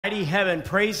Mighty heaven,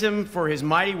 praise him for his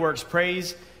mighty works,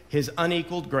 praise his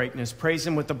unequaled greatness, praise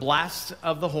him with the blast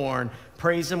of the horn,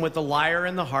 praise him with the lyre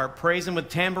and the harp, praise him with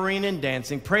tambourine and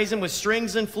dancing, praise him with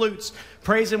strings and flutes,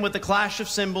 praise him with the clash of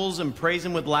cymbals, and praise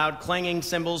him with loud clanging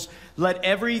cymbals. Let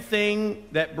everything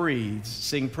that breathes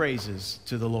sing praises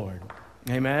to the Lord.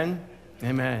 Amen?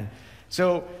 Amen.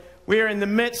 So we are in the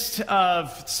midst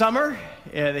of summer.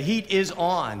 The heat is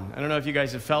on. I don't know if you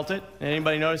guys have felt it.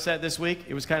 Anybody notice that this week?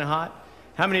 It was kind of hot.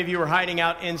 How many of you were hiding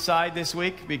out inside this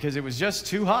week because it was just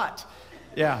too hot?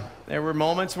 Yeah, there were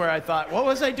moments where I thought, what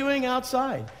was I doing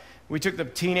outside? We took the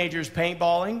teenagers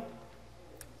paintballing,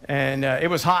 and it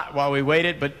was hot while we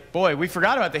waited, but boy, we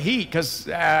forgot about the heat because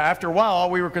after a while, all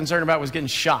we were concerned about was getting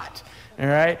shot, all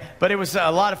right? But it was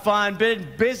a lot of fun,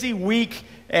 busy week,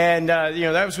 and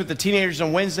that was with the teenagers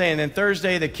on Wednesday, and then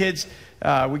Thursday, the kids,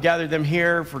 we gathered them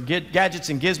here for gadgets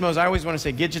and gizmos. I always want to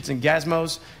say gadgets and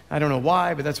gizmos. I don't know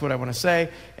why, but that's what I want to say.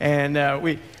 And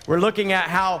we're looking at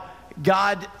how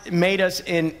God made us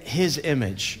in his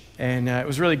image. And it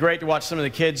was really great to watch some of the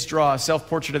kids draw a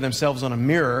self-portrait of themselves on a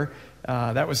mirror.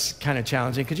 That was kind of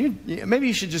challenging. Maybe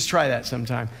you should just try that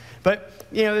sometime. But,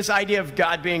 this idea of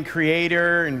God being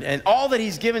creator and all that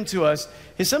he's given to us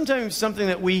is sometimes something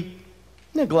that we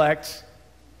neglect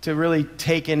to really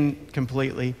take in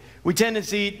completely. We have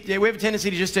a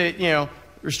tendency to just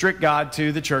restrict God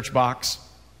to the church box.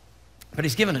 But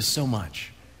he's given us so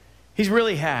much. He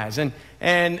really has.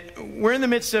 And we're in the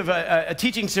midst of a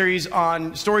teaching series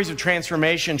on stories of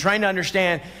transformation, trying to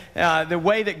understand the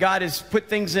way that God has put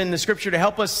things in the scripture to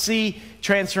help us see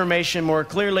transformation more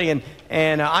clearly.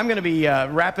 And I'm going to be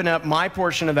wrapping up my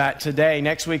portion of that today.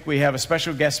 Next week we have a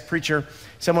special guest preacher,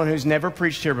 someone who's never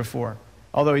preached here before,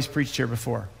 although he's preached here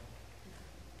before.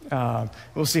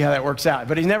 We'll see how that works out.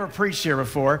 But he's never preached here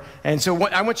before. And so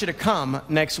I want you to come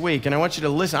next week, and I want you to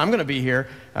listen. I'm going to be here,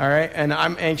 all right? And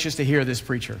I'm anxious to hear this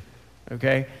preacher,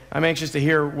 okay? I'm anxious to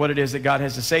hear what it is that God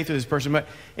has to say through this person. But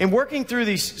in working through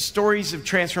these stories of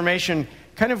transformation,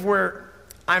 kind of where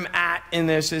I'm at in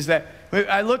this is that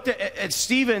I looked at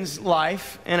Stephen's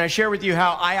life, and I share with you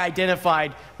how I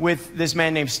identified with this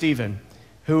man named Stephen,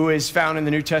 who is found in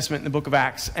the New Testament in the book of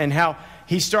Acts, and how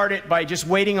he started by just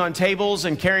waiting on tables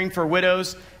and caring for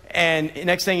widows. And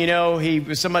next thing you know, he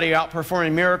was somebody out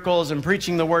performing miracles and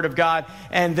preaching the word of God,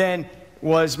 and then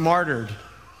was martyred,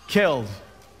 killed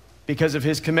because of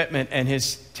his commitment and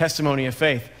his testimony of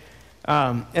faith.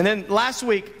 And then last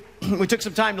week, we took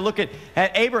some time to look at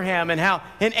Abraham, and how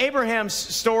in Abraham's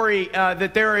story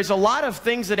that there is a lot of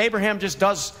things that Abraham just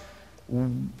does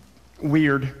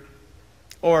weird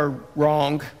or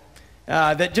wrong.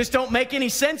 That just don't make any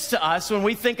sense to us when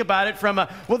we think about it from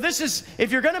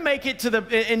if you're going to make it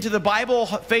into the Bible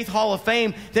Faith Hall of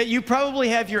Fame, that you probably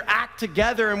have your act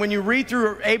together. And when you read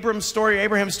through Abraham's story,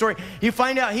 you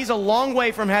find out he's a long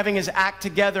way from having his act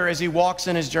together as he walks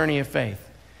in his journey of faith.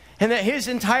 And that his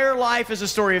entire life is a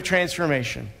story of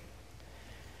transformation.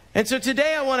 And so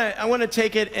today I want to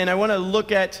take it and I want to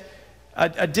look at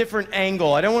a different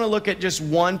angle. I don't want to look at just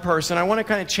one person. I want to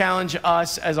kind of challenge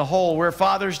us as a whole. We're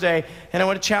Father's Day, and I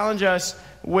want to challenge us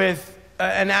with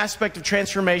an aspect of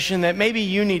transformation that maybe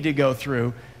you need to go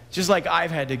through, just like I've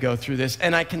had to go through this,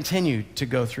 and I continue to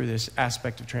go through this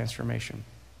aspect of transformation.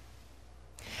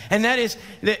 And that is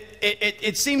that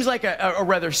it seems like a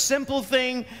rather simple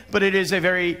thing, but it is a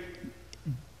very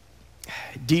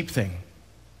deep thing.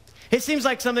 It seems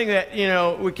like something that,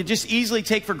 we could just easily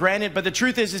take for granted, but the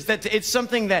truth is that it's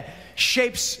something that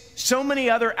shapes so many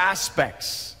other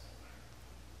aspects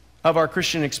of our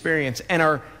Christian experience and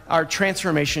our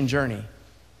transformation journey.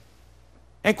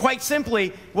 And quite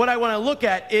simply, what I want to look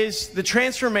at is the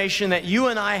transformation that you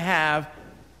and I have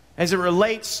as it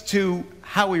relates to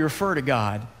how we refer to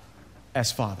God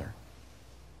as Father.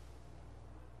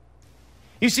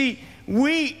 You see,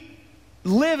 we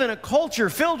live in a culture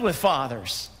filled with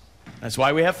fathers. That's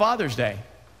why we have Father's Day.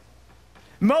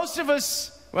 Most of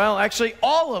us, well, actually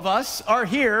all of us are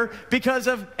here because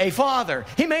of a father.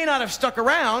 He may not have stuck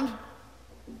around.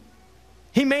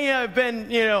 He may have been,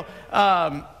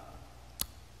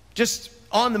 just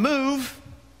on the move.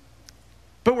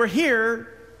 But we're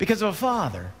here because of a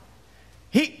father.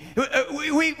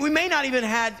 We may not even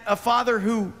had a father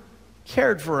who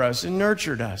cared for us and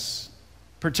nurtured us,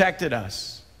 protected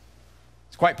us.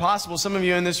 It's quite possible some of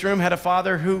you in this room had a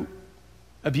father who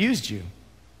abused you,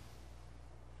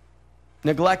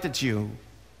 neglected you,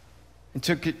 and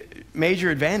took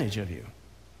major advantage of you.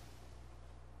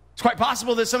 It's quite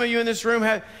possible that some of you in this room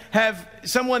have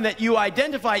someone that you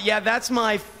identify, yeah, that's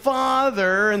my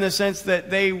father, in the sense that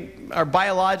they are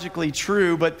biologically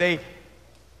true, but they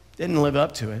didn't live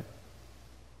up to it.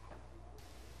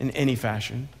 in any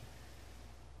fashion.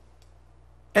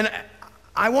 And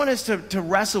I want us to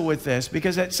wrestle with this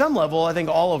because at some level, I think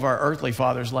all of our earthly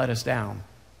fathers let us down.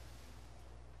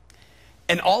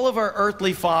 And all of our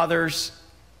earthly fathers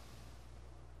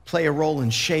play a role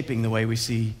in shaping the way we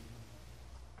see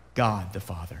God the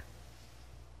Father.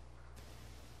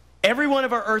 Every one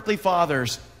of our earthly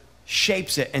fathers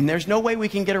shapes it, and there's no way we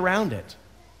can get around it.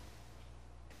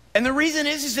 And the reason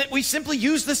is that we simply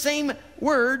use the same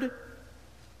word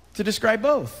to describe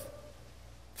both.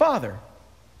 Father.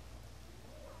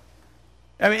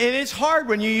 I mean, and it's hard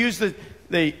when you use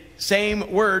the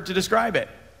same word to describe it.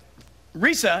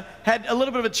 Risa had a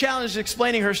little bit of a challenge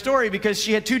explaining her story because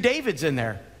she had two Davids in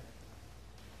there.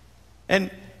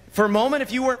 And for a moment,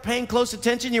 if you weren't paying close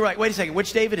attention, you were like, wait a second,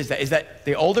 which David is that? Is that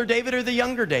the older David or the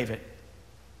younger David?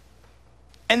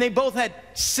 And they both had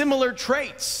similar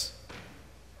traits.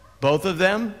 Both of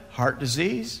them heart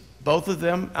disease. Both of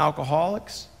them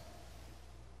alcoholics.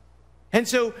 And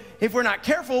so if we're not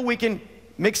careful, we can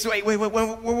mix, wait, what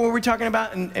were we talking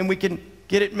about? And we can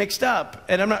get it mixed up.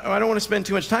 And I don't want to spend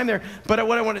too much time there. But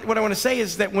what I want to say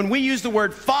is that when we use the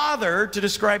word Father to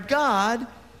describe God,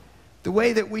 the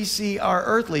way that we see our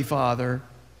earthly father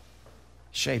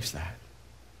shapes that.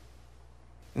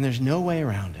 And there's no way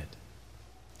around it.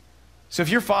 So if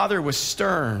your father was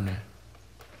stern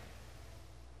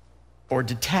or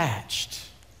detached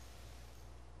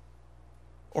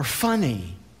or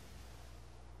funny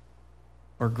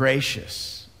or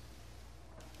gracious,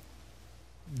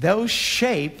 those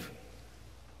shape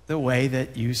the way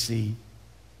that you see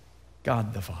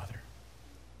God the Father.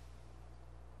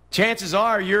 Chances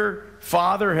are your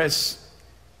father has,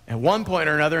 at one point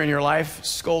or another in your life,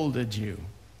 scolded you.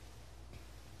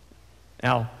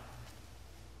 Now,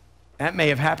 that may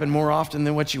have happened more often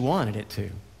than what you wanted it to.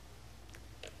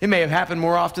 It may have happened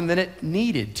more often than it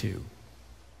needed to.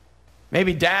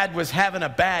 Maybe dad was having a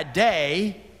bad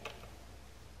day,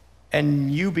 and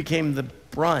you became the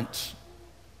brunt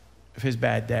of his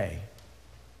bad day.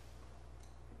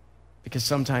 Because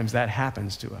sometimes that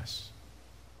happens to us.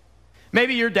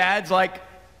 Maybe your dad's like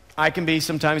I can be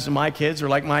sometimes to my kids, or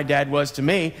like my dad was to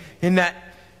me, in that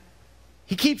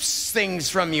he keeps things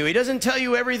from you. He doesn't tell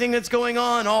you everything that's going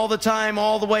on all the time,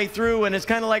 all the way through, and it's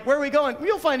kind of like, where are we going?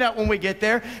 You'll find out when we get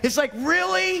there. It's like,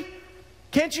 really?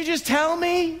 Can't you just tell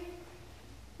me?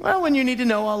 Well, when you need to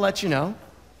know, I'll let you know.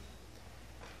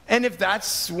 And if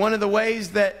that's one of the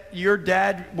ways that your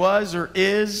dad was or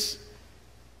is,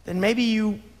 then maybe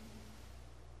you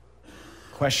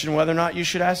question whether or not you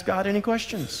should ask God any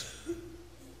questions.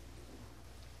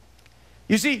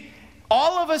 You see,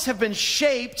 all of us have been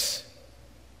shaped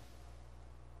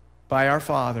by our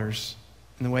fathers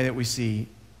in the way that we see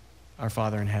our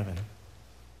Father in heaven.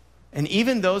 And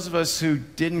even those of us who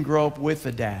didn't grow up with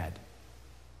a dad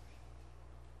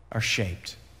are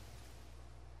shaped.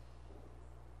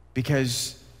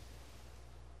 Because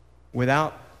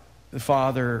without the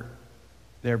Father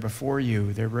there before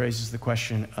you, there raises the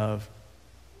question of,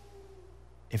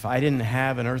 if I didn't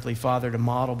have an earthly father to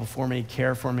model before me,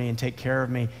 care for me, and take care of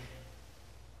me,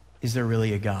 is there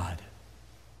really a God?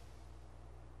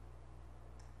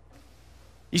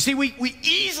 You see, we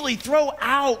easily throw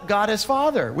out God as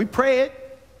Father. We pray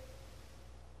it.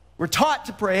 We're taught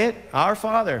to pray it. Our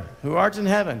Father, who art in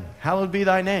heaven, hallowed be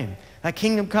thy name. Thy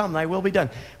kingdom come, thy will be done.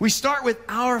 We start with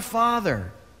our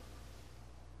Father.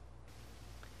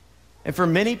 And for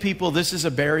many people, this is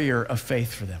a barrier of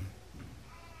faith for them.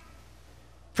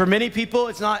 For many people,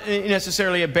 it's not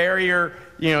necessarily a barrier,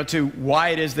 to why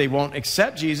it is they won't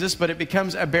accept Jesus, but it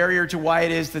becomes a barrier to why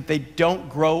it is that they don't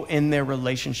grow in their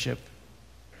relationship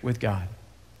with God.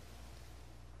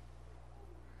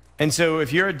 And so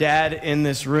if you're a dad in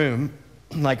this room,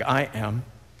 like I am,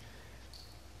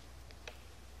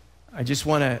 I just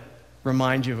want to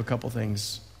remind you of a couple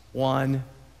things. One,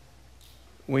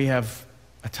 we have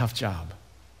a tough job.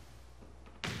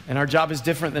 And our job is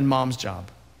different than mom's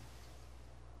job.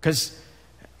 Because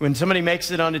when somebody makes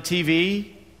it onto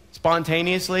TV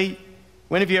spontaneously,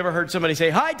 when have you ever heard somebody say,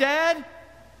 "Hi, Dad"?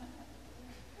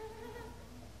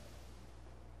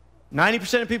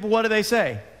 90% of people, what do they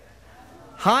say?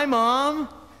 "Hi, Mom."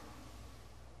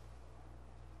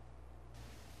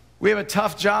 We have a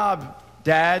tough job,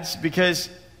 dads, because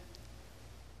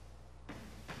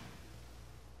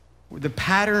the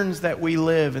patterns that we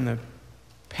live and the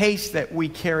pace that we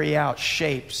carry out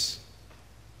shapes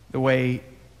the way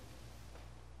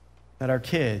that our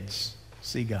kids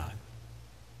see God.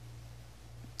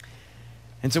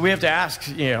 And so we have to ask,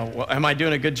 well, am I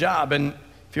doing a good job? And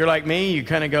if you're like me, you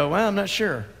kind of go, well, I'm not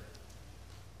sure.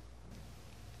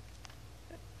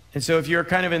 And so if you're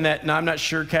kind of in that, no, I'm not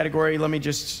sure category, let me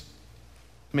just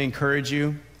Let me encourage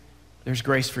you. There's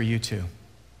grace for you too.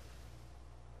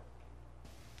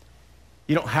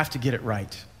 You don't have to get it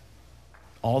right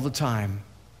all the time,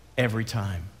 every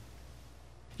time.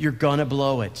 You're gonna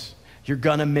blow it. You're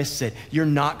gonna miss it. You're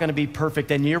not gonna be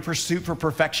perfect, and your pursuit for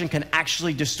perfection can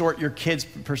actually distort your kids'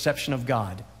 perception of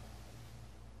God.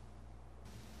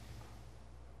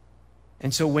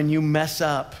 And so when you mess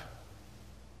up,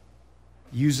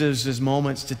 use those as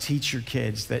moments to teach your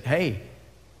kids that, hey,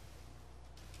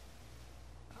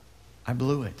 I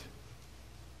blew it.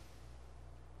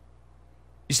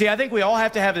 You see, I think we all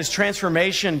have to have this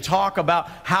transformation talk about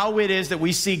how it is that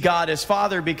we see God as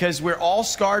Father, because we're all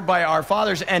scarred by our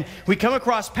fathers, and we come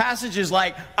across passages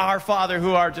like "Our Father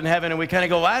who art in heaven," and we kind of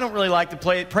go, well, I don't really like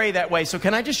to pray that way, so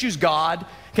can I just use God?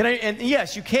 Can I? And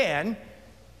yes, you can.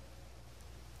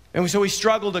 And so we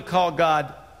struggle to call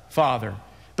God Father.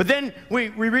 But then we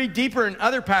read deeper in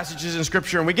other passages in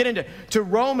Scripture, and we get into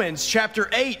Romans chapter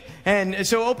 8. And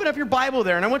so open up your Bible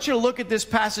there, and I want you to look at this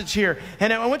passage here.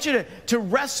 And I want you to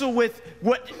wrestle with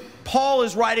what Paul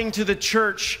is writing to the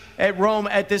church at Rome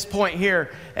at this point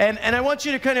here. And I want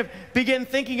you to kind of begin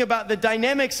thinking about the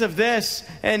dynamics of this.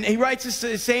 And he writes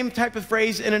the same type of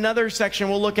phrase in another section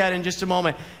we'll look at in just a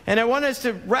moment. And I want us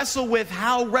to wrestle with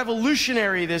how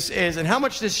revolutionary this is and how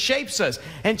much this shapes us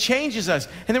and changes us.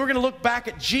 And then we're going to look back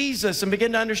at Jesus and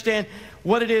begin to understand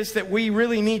what it is that we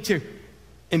really need to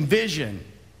envision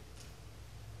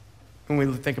when we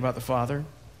think about the Father.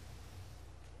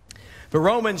 But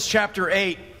Romans chapter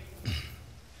 8,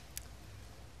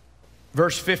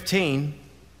 verse 15.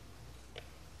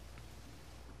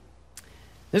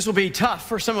 This will be tough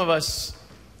for some of us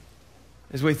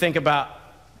as we think about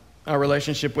our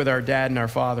relationship with our dad and our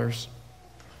fathers.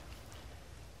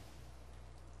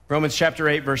 Romans chapter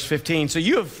 8, verse 15. So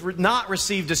you have not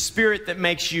received a spirit that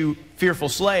makes you fearful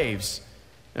slaves.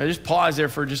 Now just pause there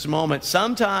for just a moment.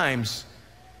 Sometimes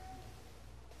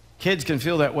kids can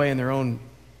feel that way in their own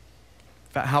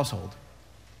household.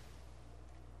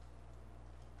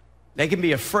 They can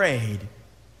be afraid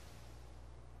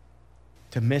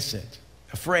to miss it,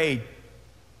 afraid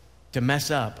to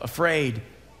mess up, afraid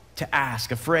to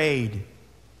ask, afraid.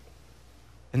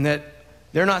 And that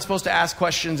they're not supposed to ask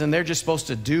questions, and they're just supposed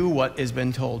to do what has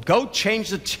been told. Go change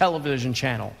the television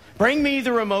channel. Bring me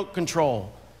the remote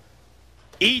control.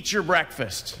 Eat your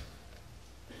breakfast.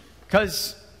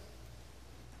 Because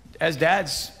as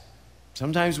dads,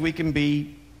 sometimes we can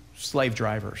be slave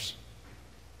drivers.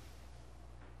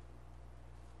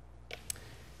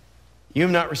 You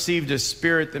have not received a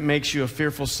spirit that makes you a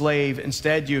fearful slave.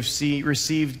 Instead, you have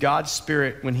received God's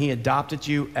Spirit when He adopted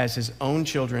you as His own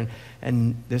children.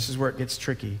 And this is where it gets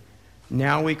tricky.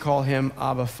 Now we call Him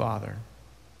Abba, Father.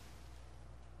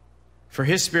 For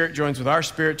His Spirit joins with our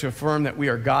spirit to affirm that we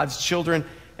are God's children.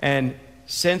 And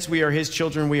since we are His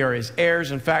children, we are His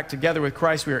heirs. In fact, together with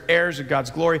Christ, we are heirs of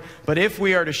God's glory. But if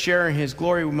we are to share in His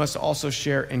glory, we must also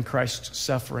share in Christ's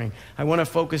suffering. I want to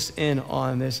focus in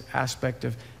on this aspect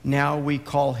of now we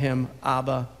call Him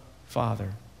Abba,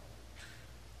 Father.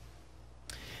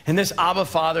 And this Abba,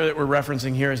 Father that we're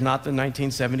referencing here is not the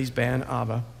 1970s band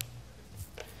ABBA.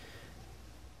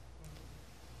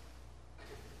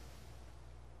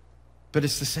 But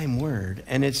it's the same word.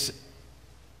 And it's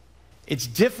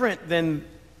different than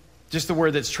just the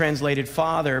word that's translated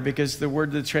Father, because the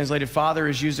word that's translated Father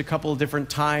is used a couple of different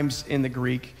times in the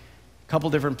Greek, a couple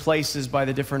different places by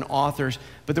the different authors.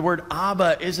 But the word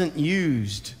Abba isn't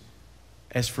used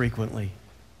as frequently.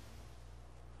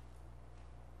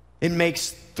 It makes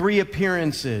 3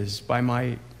 appearances by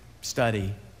my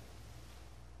study.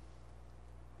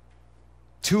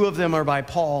 2 of them are by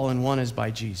Paul and 1 is by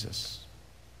Jesus,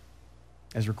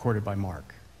 as recorded by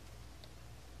Mark.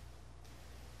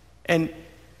 And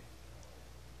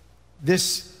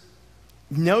this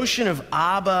notion of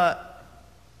Abba,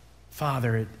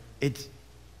 Father,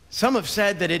 some have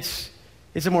said that it's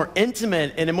a more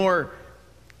intimate and a more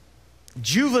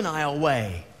juvenile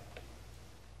way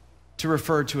to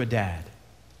refer to a dad.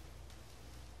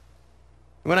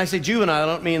 When I say juvenile, I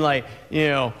don't mean like,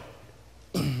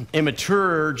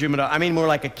 immature or juvenile. I mean more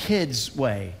like a kid's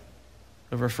way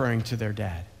of referring to their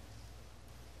dad.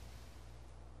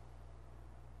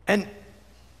 And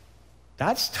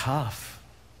that's tough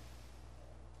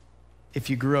if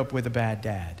you grew up with a bad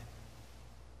dad.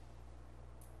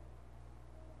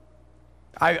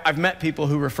 I've met people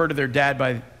who refer to their dad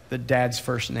by the dad's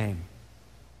first name.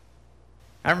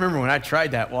 I remember when I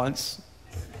tried that once.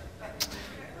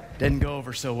 Didn't go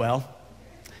over so well.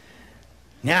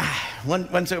 Yeah,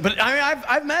 but I mean,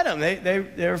 I've met them.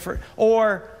 They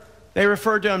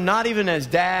refer to him not even as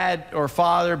dad or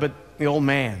father, but the old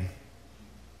man.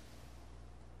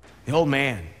 The old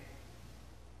man.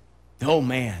 The old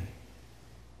man.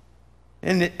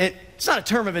 And it's not a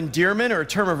term of endearment or a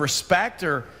term of respect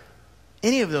or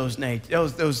any of those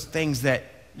things that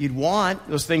you'd want,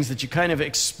 those things that you kind of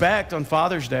expect on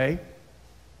Father's Day.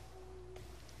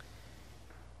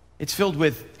 It's filled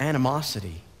with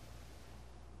animosity,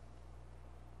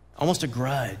 almost a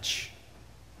grudge.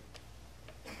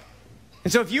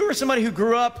 And so if you were somebody who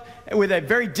grew up with a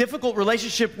very difficult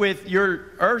relationship with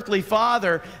your earthly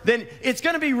father, then it's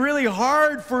going to be really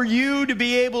hard for you to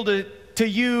be able to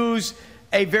use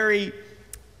a very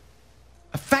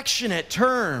affectionate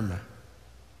term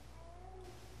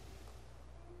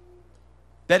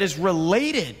that is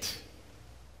related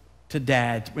to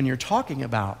dad when you're talking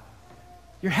about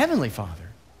your heavenly Father.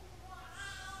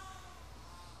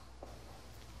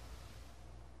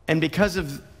 And because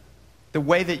of the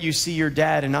way that you see your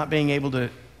dad and not being able to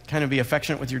kind of be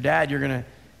affectionate with your dad, you're going to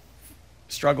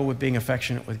struggle with being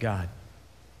affectionate with God.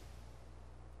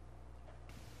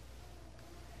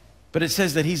 But it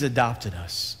says that he's adopted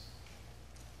us.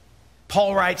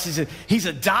 Paul writes, he says, he's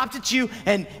adopted you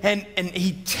and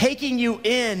he's taking you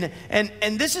in.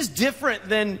 And this is different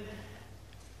than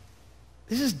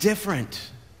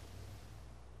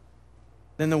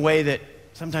the way that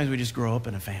sometimes we just grow up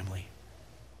in a family.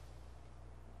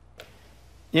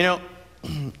 You know,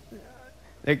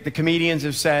 the comedians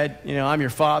have said, you know, I'm your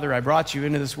father, I brought you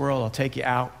into this world, I'll take you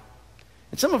out.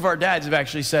 And some of our dads have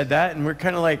actually said that, and we're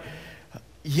kind of like,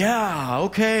 yeah,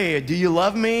 okay, do you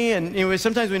love me? And you know,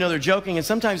 sometimes we know they're joking, and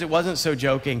sometimes it wasn't so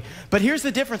joking. But here's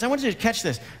the difference. I want you to catch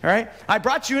this, all right? I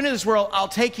brought you into this world, I'll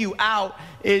take you out.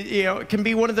 It can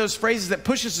be one of those phrases that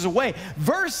pushes us away,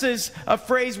 versus a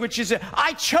phrase which is,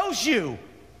 I chose you.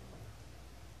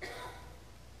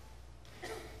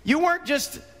 You weren't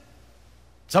just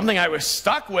something I was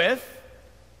stuck with.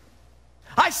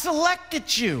 I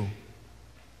selected you.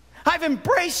 I've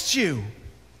embraced you.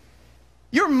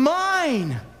 You're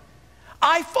mine.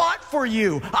 I fought for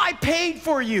you. I paid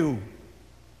for you.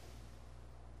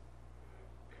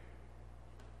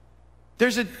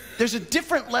 There's a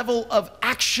different level of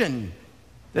action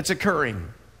that's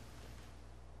occurring.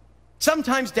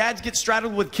 Sometimes dads get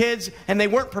straddled with kids and they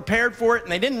weren't prepared for it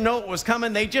and they didn't know it was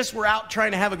coming. They just were out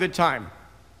trying to have a good time.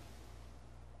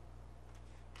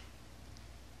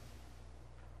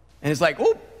 And it's like,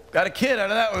 oh, got a kid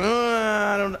out of that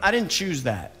one. I didn't choose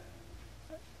that.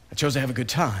 I chose to have a good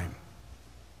time.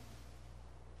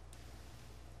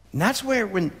 And that's where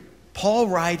when Paul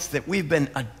writes that we've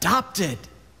been adopted,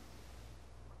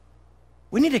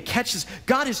 we need to catch this.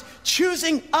 God is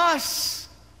choosing us.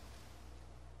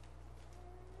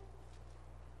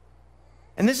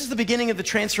 And this is the beginning of the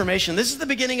transformation. This is the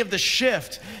beginning of the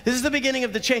shift. This is the beginning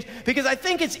of the change. Because I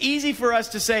think it's easy for us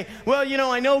to say, well, you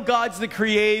know, I know God's the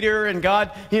creator and God,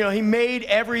 you know, he made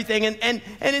everything. And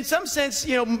in some sense,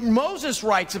 you know, Moses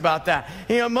writes about that.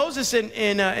 You know, Moses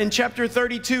in chapter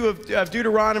 32 of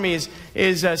Deuteronomy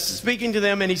is speaking to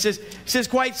them, and he says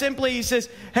quite simply, he says,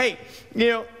 hey, you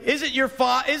know, isn't he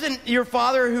your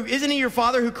father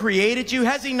who created you?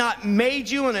 Has he not made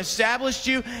you and established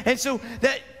you? And so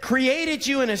that created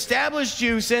you and established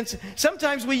you, since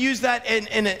sometimes we use that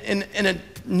in a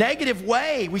negative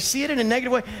way. We see it in a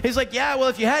negative way. It's like, yeah, well,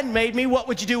 if you hadn't made me, what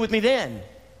would you do with me then?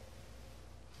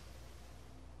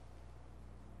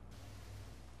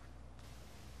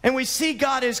 And we see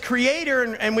God as creator,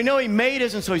 and we know he made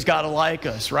us, and so he's got to like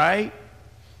us, right?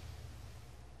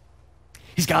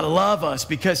 He's got to love us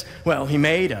because, well, he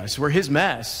made us. We're his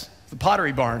mess. The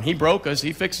pottery barn. He broke us.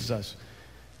 He fixes us.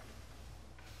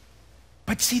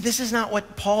 But see, this is not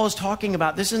what Paul is talking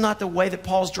about. This is not the way that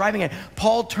Paul's driving it.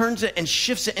 Paul turns it and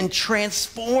shifts it and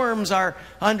transforms our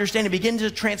understanding, begins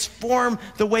to transform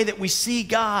the way that we see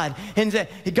God. And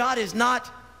that God is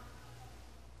not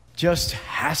just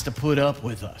has to put up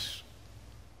with us.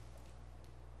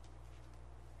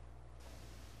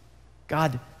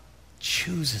 God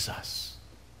chooses us,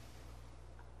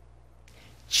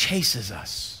 chases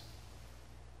us,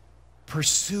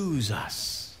 pursues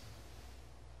us,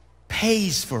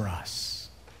 pays for us,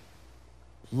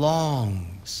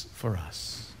 longs for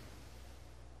us,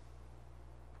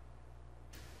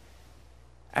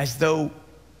 as though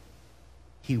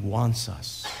he wants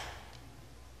us.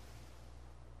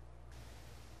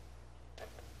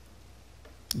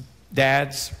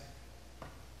 Dads,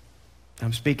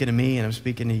 I'm speaking to me and I'm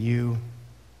speaking to you.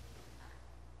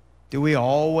 Do we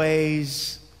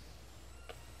always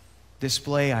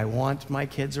display, I want my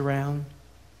kids around?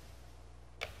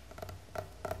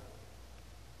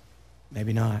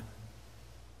 Maybe not.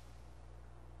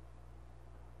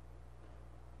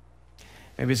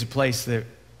 Maybe it's a place that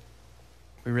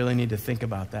we really need to think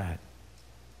about that.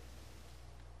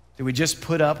 Do we just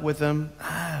put up with them?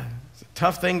 It's a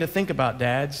tough thing to think about,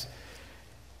 dads.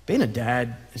 Being a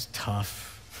dad is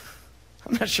tough.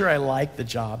 I'm not sure I like the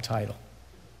job title.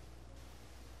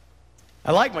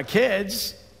 I like my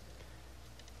kids.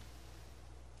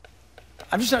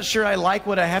 I'm just not sure I like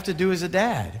what I have to do as a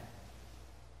dad.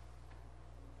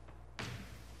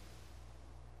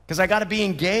 Because I got to be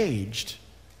engaged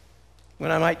when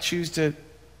I might choose to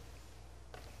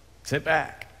sit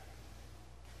back.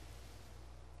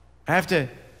 I have to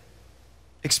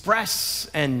express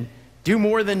and do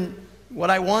more than what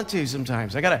I want to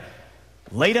sometimes. I got to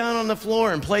lay down on the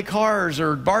floor and play cars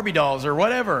or Barbie dolls or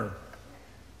whatever.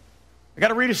 I got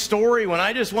to read a story when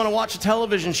I just want to watch a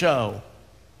television show.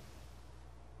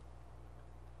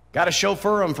 Got to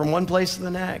chauffeur them from one place to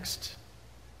the next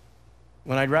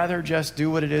when I'd rather just do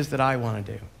what it is that I want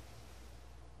to do.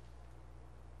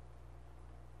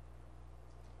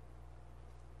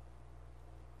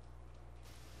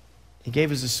 He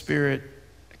gave us a spirit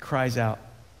that cries out,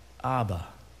 Abba,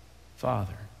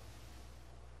 Father.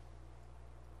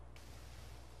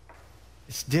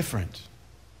 It's different.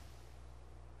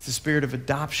 It's the spirit of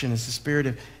adoption. It's the spirit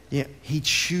of, he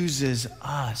chooses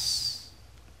us.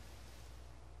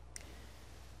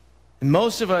 And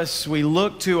most of us, we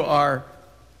look to our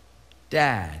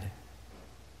dad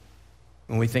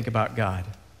when we think about God.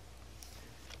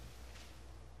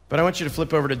 But I want you to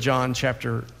flip over to John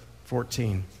chapter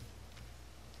 14.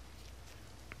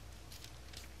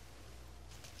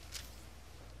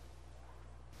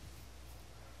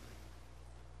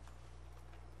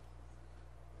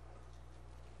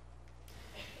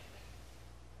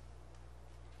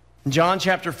 In John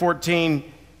chapter 14,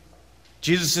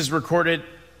 Jesus is recorded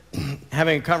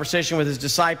having a conversation with his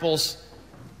disciples.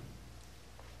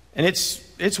 And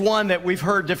it's one that we've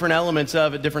heard different elements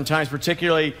of at different times.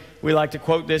 Particularly, we like to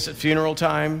quote this at funeral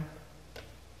time.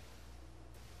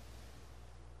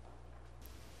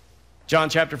 John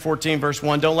chapter 14, verse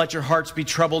 1, don't let your hearts be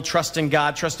troubled. Trust in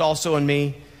God. Trust also in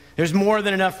me. There's more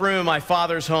than enough room in my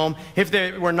Father's home. If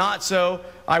there were not so,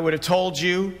 I would have told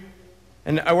you.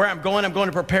 And where I'm going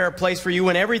to prepare a place for you.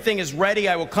 When everything is ready,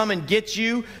 I will come and get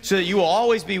you so that you will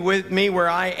always be with me where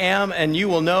I am, and you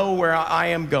will know where I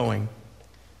am going.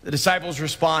 The disciples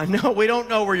respond, no, we don't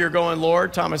know where you're going,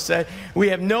 Lord. Thomas said, we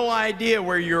have no idea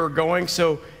where you're going,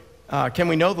 so can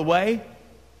we know the way?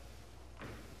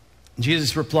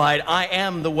 Jesus replied, I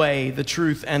am the way, the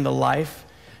truth, and the life.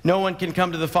 No one can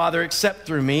come to the Father except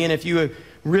through me, and if you had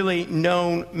really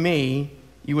known me,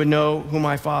 you would know who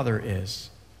my Father is.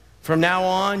 From now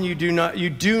on, you do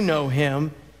know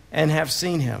him and have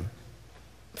seen him.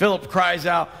 Philip cries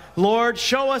out, Lord,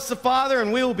 show us the Father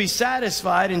and we will be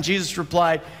satisfied. And Jesus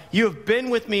replied, you have been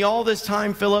with me all this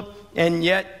time, Philip, and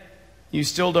yet you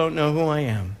still don't know who I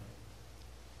am.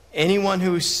 Anyone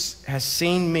who has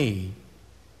seen me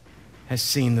has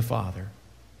seen the Father.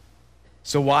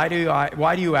 So why do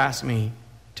you ask me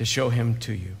to show him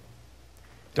to you?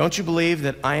 Don't you believe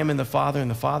that I am in the Father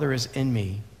and the Father is in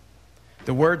me?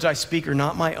 The words I speak are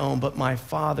not my own, but my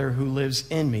Father who lives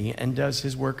in me and does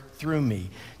his work through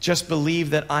me. Just believe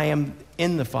that I am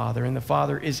in the Father and the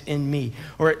Father is in me.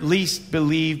 Or at least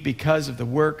believe because of the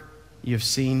work you've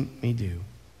seen me do.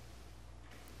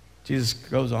 Jesus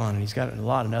goes on, and he's got a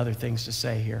lot of other things to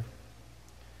say here.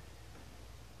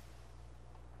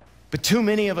 But too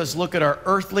many of us look at our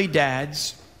earthly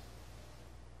dads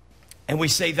and we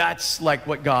say that's like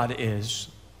what God is.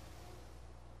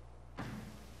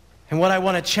 And what I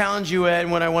want to challenge you at,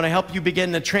 and what I want to help you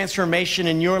begin the transformation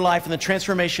in your life and the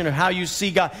transformation of how you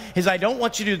see God, is I don't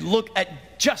want you to look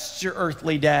at just your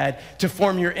earthly dad to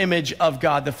form your image of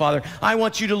God the Father. I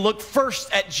want you to look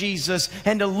first at Jesus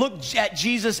and to look at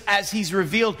Jesus as he's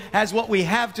revealed, as what we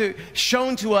have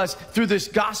shown to us through this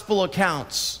gospel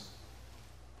accounts.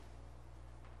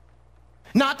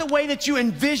 Not the way that you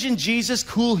envision Jesus,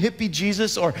 cool hippie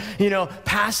Jesus, or,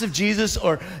 passive Jesus,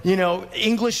 or,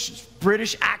 English,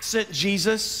 British accent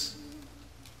Jesus.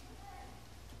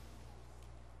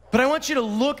 But I want you to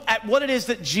look at what it is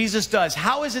that Jesus does.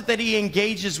 How is it that he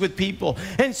engages with people?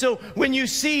 And so when you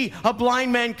see a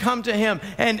blind man come to him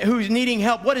and who's needing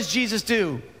help, what does Jesus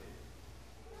do?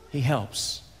 He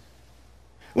helps.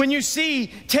 When you see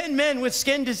 10 men with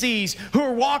skin disease who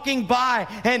are walking by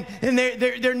and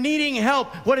they're needing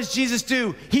help, what does Jesus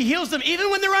do? He heals them. Even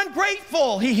when they're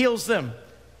ungrateful, he heals them.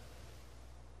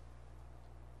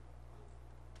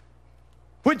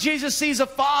 When Jesus sees a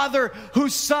father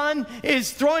whose son is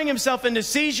throwing himself into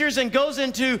seizures and goes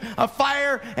into a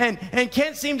fire and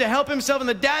can't seem to help himself, and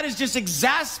the dad is just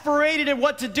exasperated at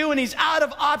what to do and he's out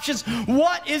of options,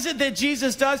 what is it that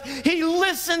Jesus does? He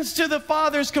listens to the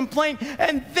father's complaint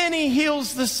and then he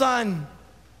heals the son.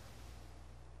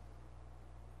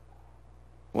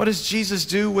 What does Jesus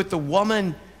do with the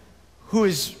woman who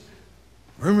is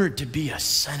rumored to be a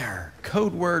sinner?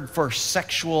 Code word for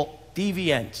sexual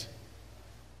deviant.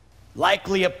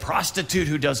 Likely a prostitute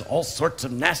who does all sorts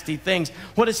of nasty things.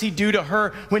 What does he do to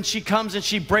her when she comes and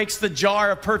she breaks the jar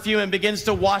of perfume and begins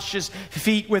to wash his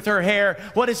feet with her hair?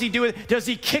 What does he do? Does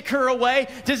he kick her away?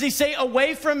 Does he say,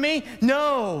 away from me?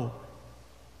 No.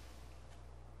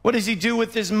 What does he do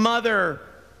with his mother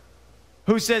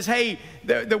who says, hey,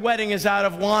 the wedding is out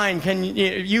of wine. Can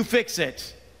you fix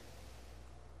it?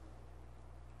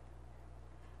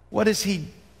 What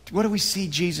do we see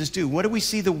Jesus do? What do we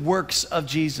see the works of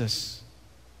Jesus?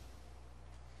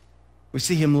 We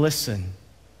see him listen.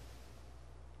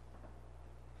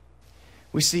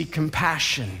 We see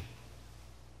compassion.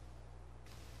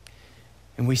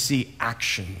 And we see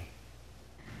action.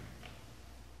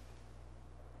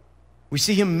 We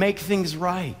see him make things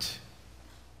right.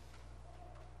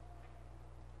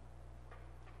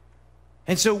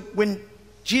 And so when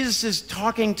Jesus is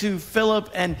talking to Philip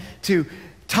and to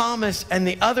Thomas and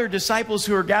the other disciples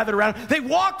who are gathered around, they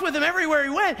walked with him everywhere he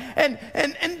went, and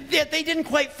yet they didn't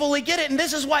quite fully get it. And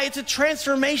this is why it's a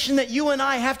transformation that you and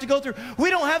I have to go through. We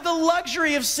don't have the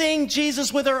luxury of seeing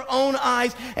Jesus with our own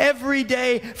eyes every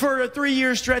day for a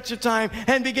 3-year stretch of time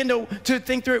and begin to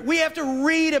think through it. We have to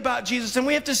read about Jesus, and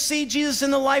we have to see Jesus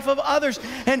in the life of others.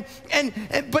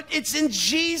 But it's in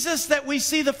Jesus that we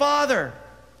see the Father.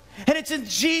 And it's in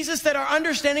Jesus that our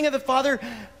understanding of the Father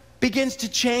begins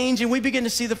to change, and we begin to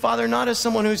see the Father not as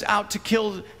someone who's out to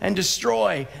kill and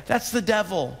destroy. That's the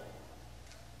devil.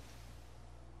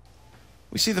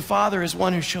 We see the Father as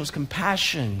one who shows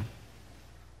compassion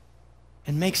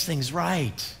and makes things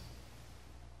right.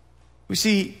 We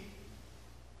see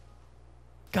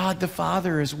God the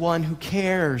Father as one who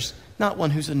cares, not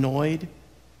one who's annoyed.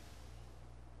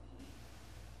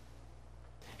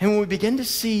 And when we begin to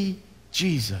see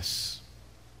Jesus,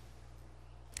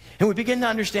 and we begin to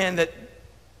understand that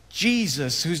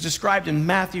Jesus, who's described in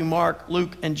Matthew, Mark,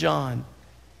 Luke, and John,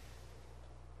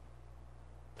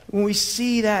 when we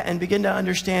see that and begin to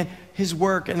understand his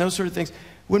work and those sort of things,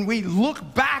 when we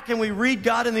look back and we read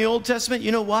God in the Old Testament,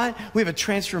 you know what? We have a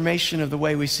transformation of the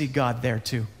way we see God there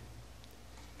too.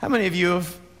 How many of you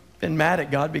have been mad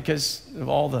at God because of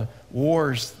all the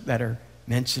wars that are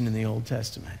mentioned in the Old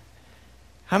Testament?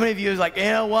 How many of you is like, you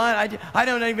know what? I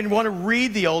don't even want to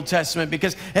read the Old Testament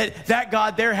because that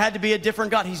God there had to be a different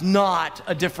God. He's not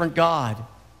a different God.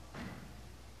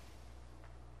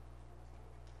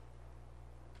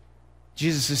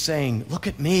 Jesus is saying, look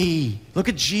at me. Look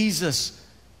at Jesus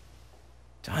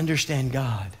to understand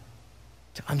God,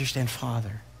 to understand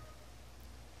Father,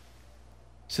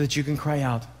 so that you can cry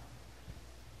out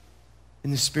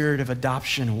in the spirit of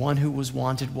adoption, one who was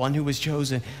wanted, one who was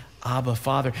chosen, Abba,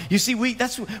 Father. You see, we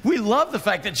love the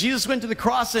fact that Jesus went to the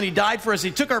cross and he died for us. He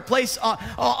took our place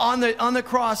on the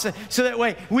cross, so that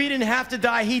way we didn't have to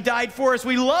die. He died for us.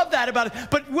 We love that about it.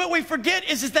 But what we forget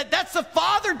is that that's the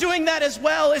Father doing that as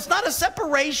well. It's not a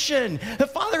separation. The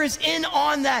Father is in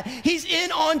on that. He's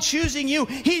in on choosing you.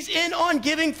 He's in on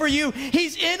giving for you.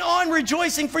 He's in on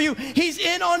rejoicing for you. He's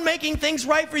in on making things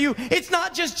right for you. It's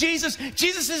not just Jesus.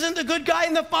 Jesus isn't the good guy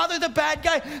and the Father the bad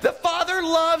guy. The Father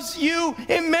loves you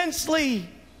immensely.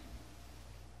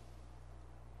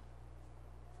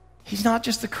 He's not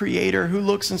just the creator who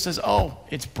looks and says, oh,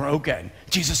 it's broken.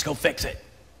 Jesus, go fix it.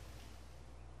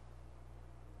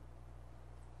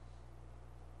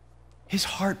 His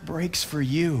heart breaks for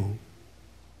you.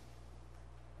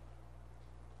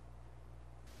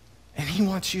 And he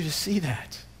wants you to see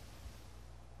that.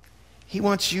 He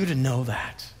wants you to know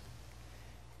that.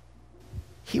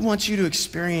 He wants you to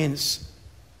experience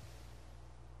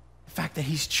the fact that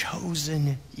he's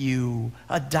chosen you,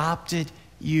 adopted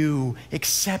you,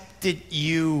 accepted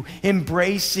you,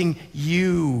 embracing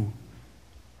you,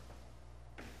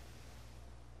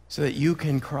 so that you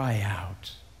can cry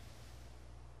out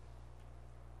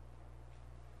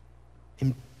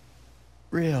in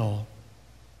real,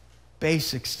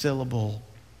 basic syllable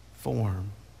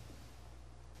form.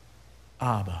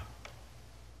 Abba,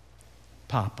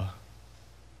 Papa,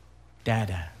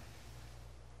 Dada.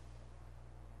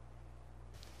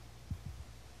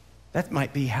 That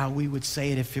might be how we would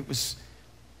say it if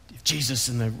Jesus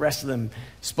and the rest of them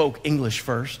spoke English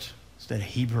first instead of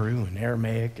Hebrew and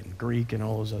Aramaic and Greek and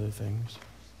all those other things.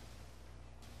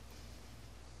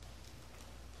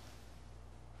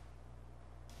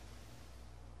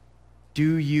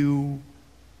 Do you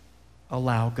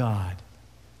allow God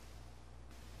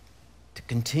to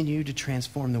continue to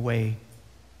transform the way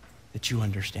that you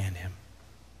understand him?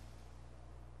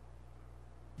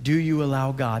 Do you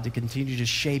allow God to continue to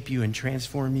shape you and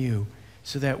transform you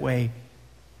so that way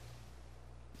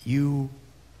you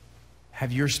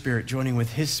have your spirit joining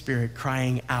with his spirit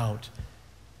crying out,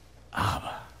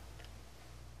 Abba.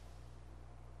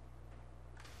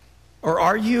 Or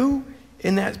are you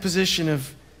in that position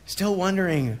of still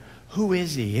wondering, who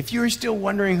is he? If you're still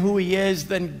wondering who he is,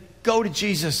 then go to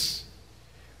Jesus.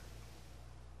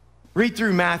 Read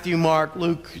through Matthew, Mark,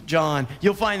 Luke, John.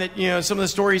 You'll find that, some of the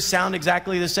stories sound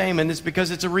exactly the same, and it's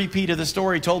because it's a repeat of the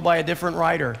story told by a different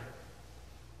writer.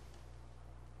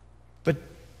 But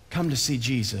come to see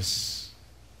Jesus.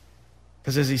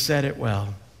 Because as he said it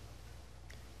well,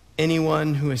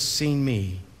 anyone who has seen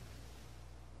me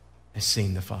has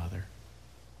seen the Father.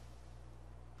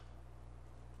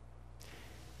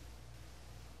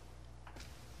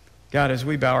 God, as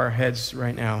we bow our heads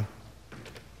right now,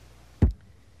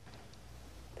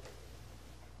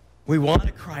 we want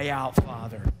to cry out,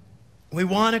 Father. We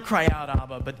want to cry out,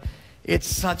 Abba, but it's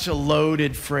such a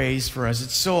loaded phrase for us.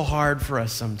 It's so hard for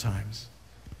us sometimes.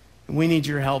 And we need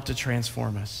your help to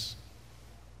transform us.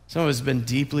 Some of us have been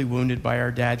deeply wounded by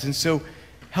our dads, and so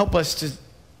help us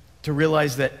to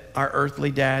realize that our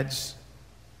earthly dads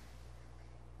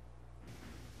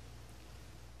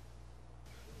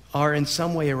are in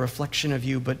some way a reflection of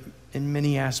you, but in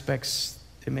many aspects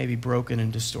it may be broken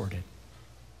and distorted.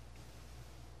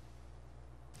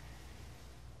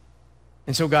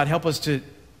 And so, God, help us to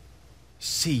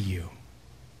see you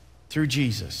through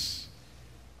Jesus,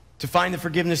 to find the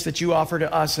forgiveness that you offer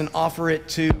to us and offer it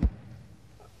to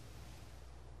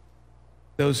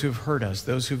those who've hurt us,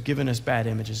 those who've given us bad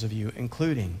images of you,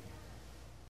 including